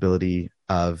responsibility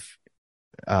of,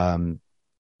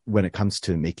 when it comes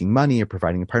to making money or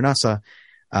providing a parnasa,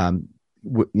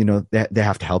 they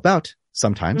have to help out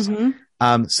sometimes.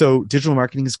 So digital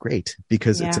marketing is great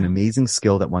because it's an amazing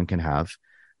skill that one can have.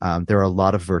 There are a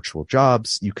lot of virtual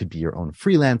jobs. You could be your own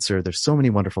freelancer. There's so many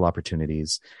wonderful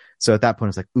opportunities. So at that point,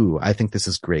 it's like, ooh, I think this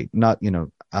is great. Not,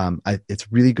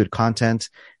 it's really good content.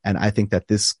 And I think that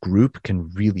this group can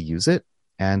really use it.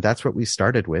 And that's what we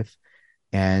started with.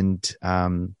 And,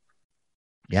 and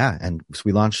so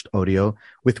we launched Odeo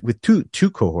with two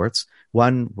cohorts.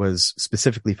 One was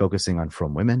specifically focusing on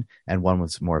From Women, and one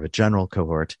was more of a general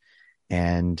cohort.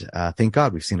 And thank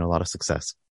God we've seen a lot of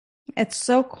success. It's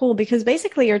so cool because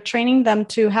basically you're training them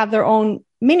to have their own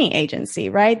mini agency,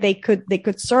 right? They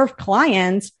could serve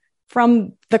clients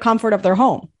from the comfort of their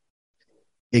home.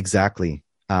 Exactly.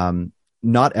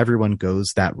 Not everyone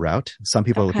goes that route. Some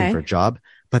people are looking for a job,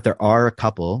 but there are a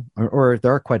couple, or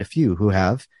there are quite a few who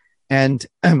have, and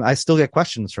I still get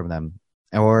questions from them.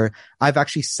 Or I've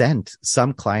actually sent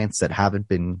some clients that haven't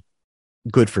been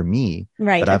good for me,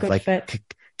 right? But I've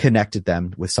connected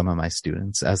them with some of my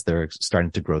students as they're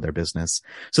starting to grow their business.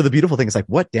 So the beautiful thing is like,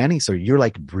 what, Danny? So you're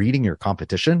like breeding your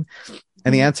competition?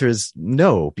 And the answer is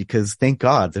no, because thank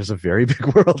God there's a very big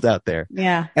world out there.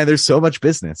 Yeah. And there's so much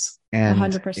business. And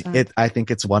 100%. I think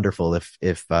it's wonderful I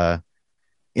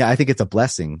think it's a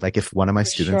blessing. Like if one of my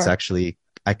students actually,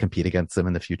 I compete against them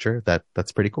in the future,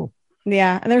 that's pretty cool.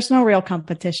 Yeah. And there's no real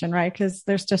competition, right? Because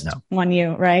there's just one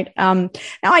you, right? Now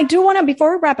I do want to,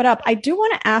 before we wrap it up, I do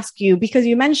want to ask you, because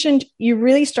you mentioned you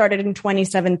really started in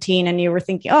 2017 and you were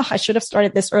thinking, oh, I should have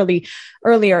started this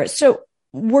earlier. So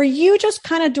were you just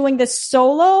kind of doing this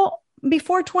solo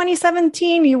before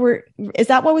 2017? Is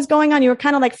that what was going on? You were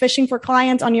kind of like fishing for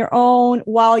clients on your own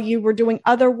while you were doing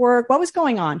other work. What was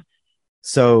going on?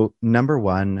 So number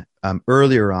one,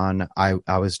 earlier on, I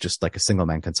was just like a single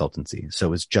man consultancy. So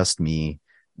it was just me.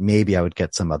 Maybe I would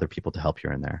get some other people to help here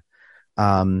and there.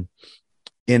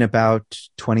 In about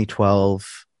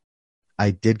 2012,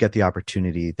 I did get the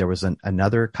opportunity. There was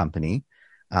another company.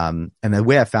 And the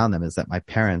way I found them is that my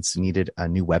parents needed a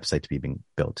new website to be being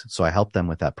built. So I helped them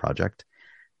with that project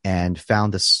and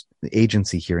found this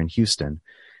agency here in Houston.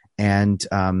 And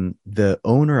the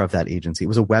owner of that agency, it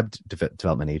was a web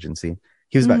development agency.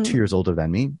 He was about 2 years older than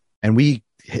me, and we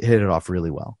hit it off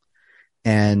really well.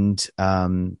 And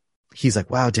he's like,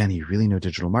 wow, Danny, you really know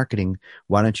digital marketing.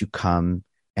 Why don't you come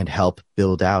and help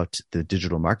build out the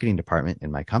digital marketing department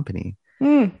in my company?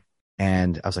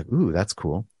 And I was like, ooh, that's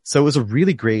cool. So it was a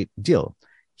really great deal.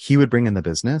 He would bring in the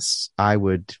business. I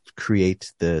would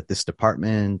create this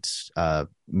department,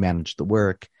 manage the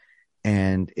work.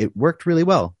 And it worked really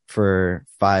well for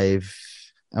 5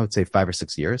 or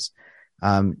 6 years.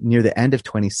 Near the end of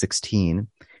 2016,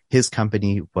 his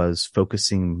company was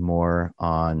focusing more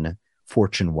on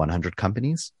Fortune 100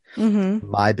 companies.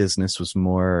 My business was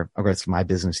my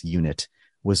business unit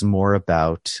was more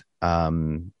about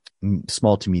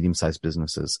small to medium-sized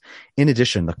businesses. In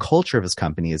addition, the culture of his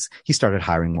company is he started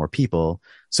hiring more people.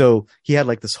 So he had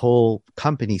like this whole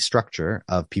company structure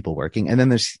of people working. And then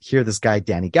there's this guy,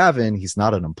 Danny Gavin. He's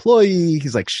not an employee.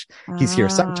 He's like, he's here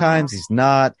sometimes, he's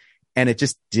not. And it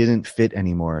just didn't fit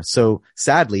anymore. So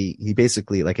sadly, he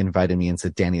basically like invited me and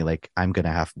said, Danny, like we're going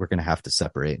to have to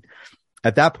separate.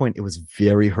 At that point, it was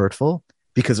very hurtful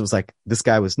because it was like, this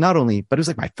guy was but it was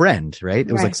like my friend, right?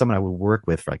 It was like someone I would work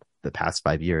with for like the past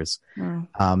 5 years.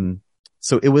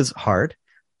 So it was hard,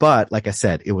 but like I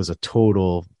said, it was a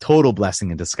total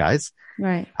blessing in disguise.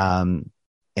 Right.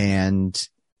 And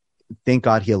thank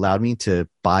God he allowed me to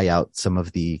buy out some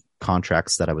of the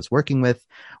contracts that I was working with.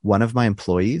 One of my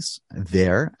employees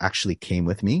there actually came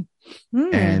with me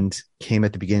and came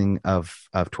at the beginning of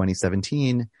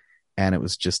 2017. And it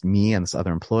was just me and this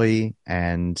other employee,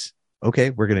 and okay,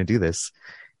 we're going to do this.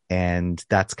 And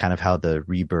that's kind of how the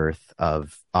rebirth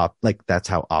of that's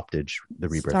how Optage, the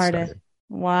rebirth started.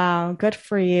 Wow. Good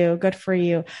for you. Good for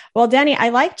you. Well, Danny, I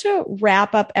like to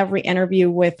wrap up every interview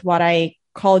with what I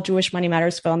call Jewish Money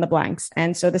Matters fill in the blanks.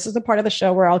 And so this is the part of the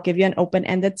show where I'll give you an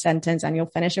open-ended sentence and you'll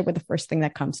finish it with the first thing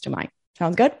that comes to mind.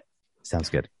 Sounds good? Sounds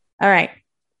good. All right.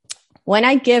 When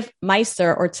I give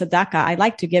Meiser or tzedakah, I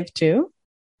like to give to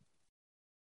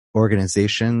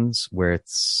organizations where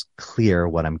it's clear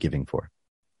what I'm giving for.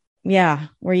 Yeah.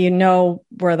 Where you know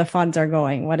where the funds are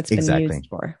going, what it's been used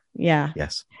for. Yeah.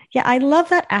 Yes. Yeah. I love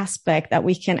that aspect that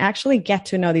we can actually get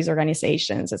to know these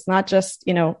organizations. It's not just,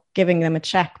 giving them a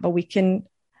check, but we can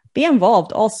be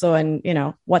involved also in,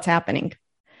 what's happening.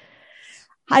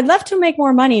 I'd love to make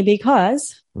more money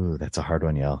because. Ooh, that's a hard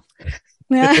one, Yael.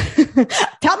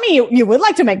 Tell me you would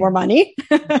like to make more money.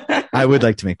 I would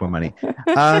like to make more money.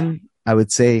 I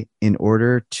would say in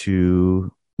order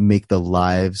to make the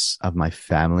lives of my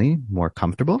family more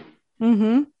comfortable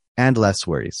and and less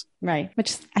worries. Right.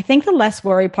 Which I think the less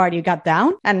worry part you got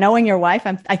down, and knowing your wife,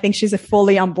 I think she's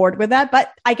fully on board with that,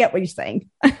 but I get what you're saying.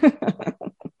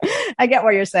 I get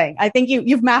what you're saying. I think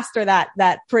you've mastered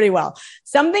that pretty well.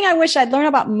 Something I wish I'd learned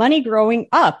about money growing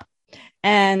up.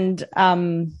 And,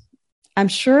 I'm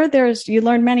sure you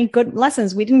learned many good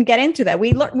lessons. We didn't get into that.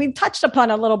 We touched upon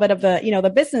a little bit of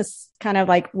the business kind of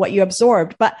like what you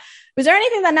absorbed, but was there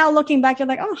anything that now looking back, you're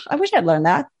like, oh, I wish I'd learned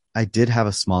that? I did have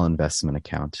a small investment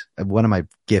account. One of my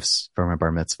gifts for my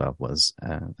bar mitzvah was,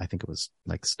 I think it was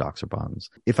like stocks or bonds.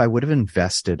 If I would have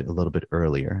invested a little bit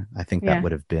earlier, I think that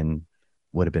would have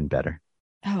been better.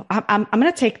 Oh, I'm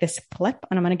going to take this clip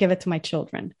and I'm going to give it to my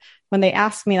children. When they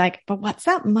ask me like, but what's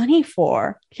that money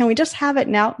for? Can we just have it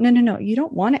now? No. You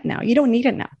don't want it now. You don't need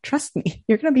it now. Trust me.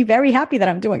 You're going to be very happy that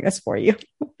I'm doing this for you.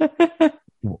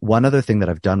 One other thing that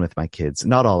I've done with my kids,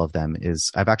 not all of them,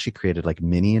 is I've actually created like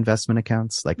mini investment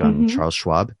accounts, like on Charles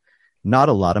Schwab. Not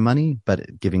a lot of money,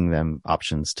 but giving them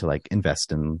options to like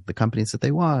invest in the companies that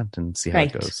they want and see how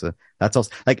it goes. So that's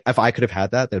also like, if I could have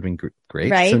had that, that'd been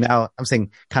great. Right. So now I'm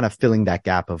saying kind of filling that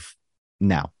gap of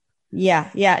now.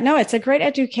 Yeah. No, it's a great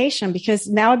education because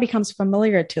now it becomes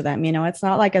familiar to them. It's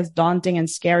not like as daunting and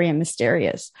scary and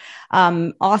mysterious.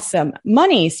 Awesome.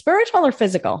 Money, spiritual or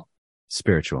physical?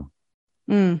 Spiritual.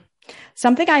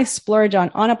 Something I splurge on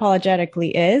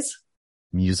unapologetically is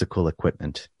musical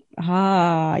equipment.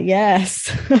 Ah,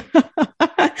 yes. Do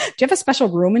you have a special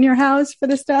room in your house for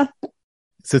this stuff?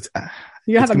 So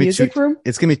you have a music room?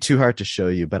 It's going to be too hard to show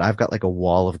you, but I've got like a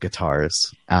wall of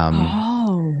guitars.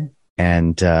 And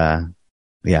I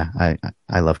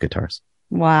love guitars.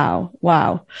 Wow.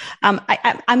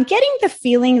 I'm getting the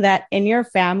feeling that in your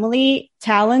family,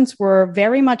 talents were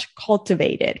very much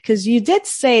cultivated because you did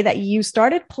say that you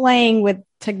started playing with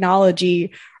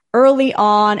technology early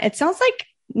on. It sounds like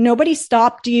nobody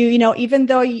stopped you, even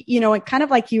though, it kind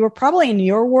of like you were probably in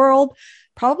your world,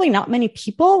 probably not many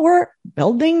people were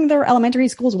building their elementary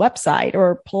school's website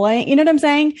or playing, you know what I'm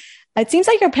saying? It seems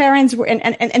like your parents were,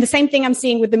 and the same thing I'm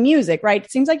seeing with the music, right? It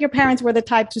seems like your parents were the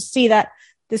type to see that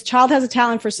this child has a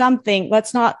talent for something.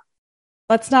 Let's not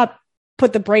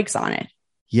put the brakes on it.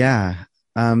 Yeah.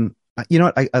 You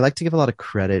know what? I like to give a lot of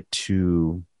credit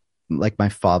to like my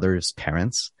father's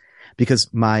parents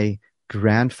because my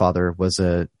grandfather was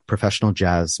a professional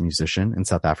jazz musician in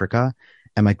South Africa,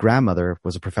 and my grandmother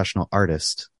was a professional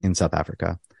artist in South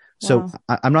Africa. So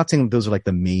I'm not saying those are like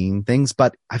the main things,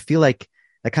 but I feel like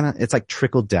that it's like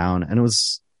trickled down, and it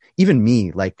was even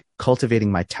me like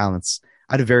cultivating my talents.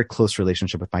 I had a very close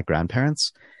relationship with my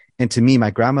grandparents. And to me,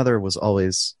 my grandmother was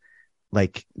always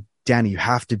like, Danny, you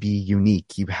have to be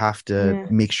unique. You have to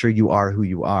make sure you are who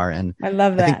you are. And I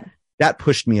love that. I think that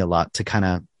pushed me a lot to kind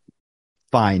of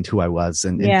find who I was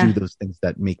and do those things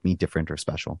that make me different or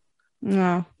special.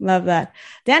 Oh, love that.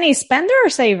 Danny, spender or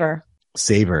saver?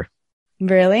 Saver.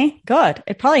 Really? Good.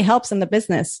 It probably helps in the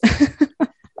business.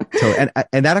 So,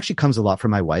 and that actually comes a lot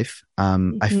from my wife.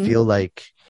 I feel like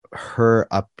her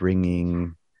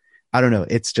upbringing, I don't know.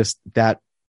 It's just that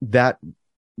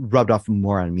rubbed off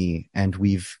more on me, and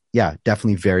we've,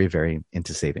 definitely very, very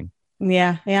into saving.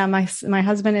 Yeah. My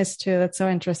husband is too. That's so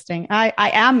interesting. I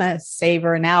am a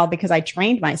saver now because I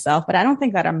trained myself, but I don't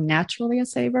think that I'm naturally a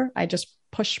saver. I just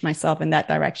push myself in that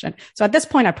direction. So at this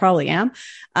point, I probably am.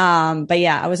 But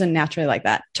I wasn't naturally like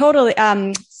that. Totally.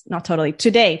 Not totally.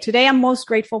 Today I'm most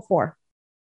grateful for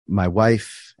my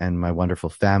wife and my wonderful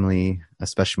family,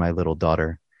 especially my little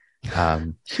daughter.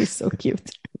 She's so cute.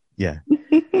 Yeah.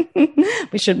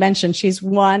 We should mention she's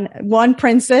one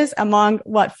princess among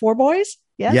 4 boys?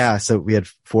 Yes? Yeah. So we had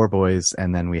 4 boys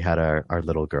and then we had our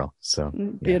little girl. So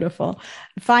beautiful.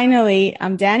 Finally,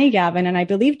 I'm Danny Gavin, and I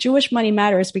believe Jewish money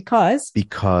matters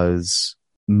because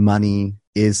money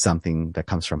is something that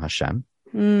comes from Hashem.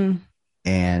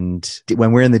 And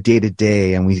when we're in the day to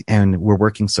day and we're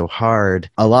working so hard,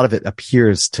 a lot of it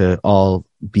appears to all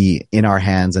be in our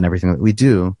hands and everything that we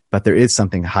do, but there is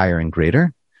something higher and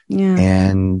greater. Yeah.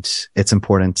 And it's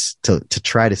important to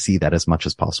try to see that as much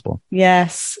as possible.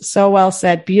 Yes. So well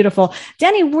said. Beautiful.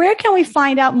 Danny, where can we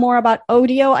find out more about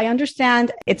Odeo? I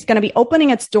understand it's going to be opening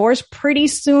its doors pretty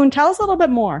soon. Tell us a little bit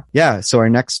more. Yeah. So our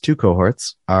next 2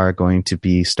 cohorts are going to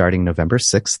be starting November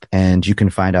 6th, and you can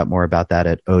find out more about that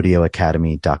at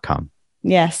odeoacademy.com.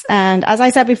 Yes. And as I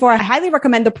said before, I highly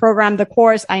recommend the program, the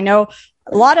course. I know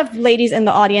a lot of ladies in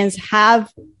the audience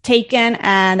have taken,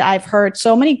 and I've heard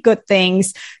so many good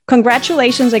things.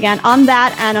 Congratulations again on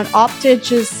that and on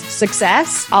Optich's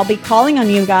success. I'll be calling on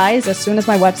you guys as soon as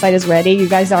my website is ready. You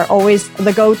guys are always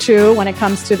the go-to when it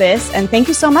comes to this. And thank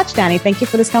you so much, Danny. Thank you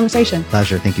for this conversation.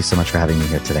 Pleasure. Thank you so much for having me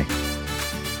here today.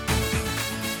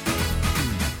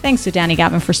 Thanks to Danny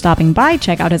Gavin for stopping by.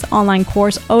 Check out his online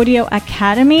course, Odeo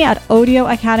Academy, at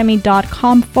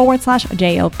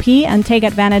odeoacademy.com/JLP and take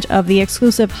advantage of the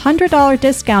exclusive $100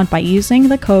 discount by using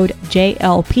the code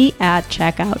JLP at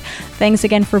checkout. Thanks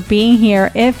again for being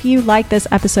here. If you like this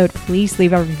episode, please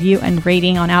leave a review and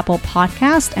rating on Apple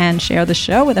Podcast and share the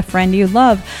show with a friend you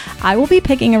love. I will be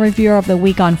picking a reviewer of the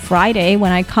week on Friday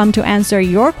when I come to answer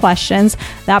your questions.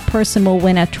 That person will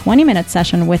win a 20-minute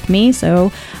session with me,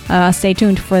 so stay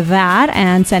tuned for that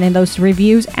and send in those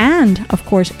reviews and, of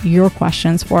course, your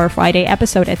questions for our Friday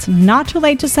episode. It's not too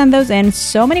late to send those in.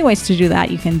 So many ways to do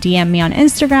that. You can DM me on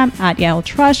Instagram at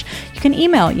YaelTrush. You can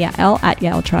email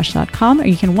yael@yaeltrush.com, or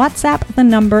you can WhatsApp the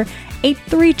number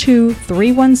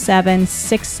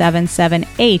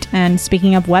 832-317-6778. And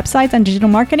speaking of websites and digital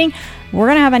marketing, we're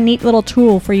going to have a neat little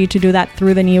tool for you to do that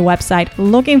through the new website.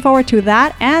 Looking forward to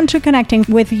that and to connecting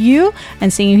with you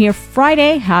and seeing you here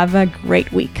Friday. Have a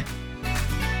great week.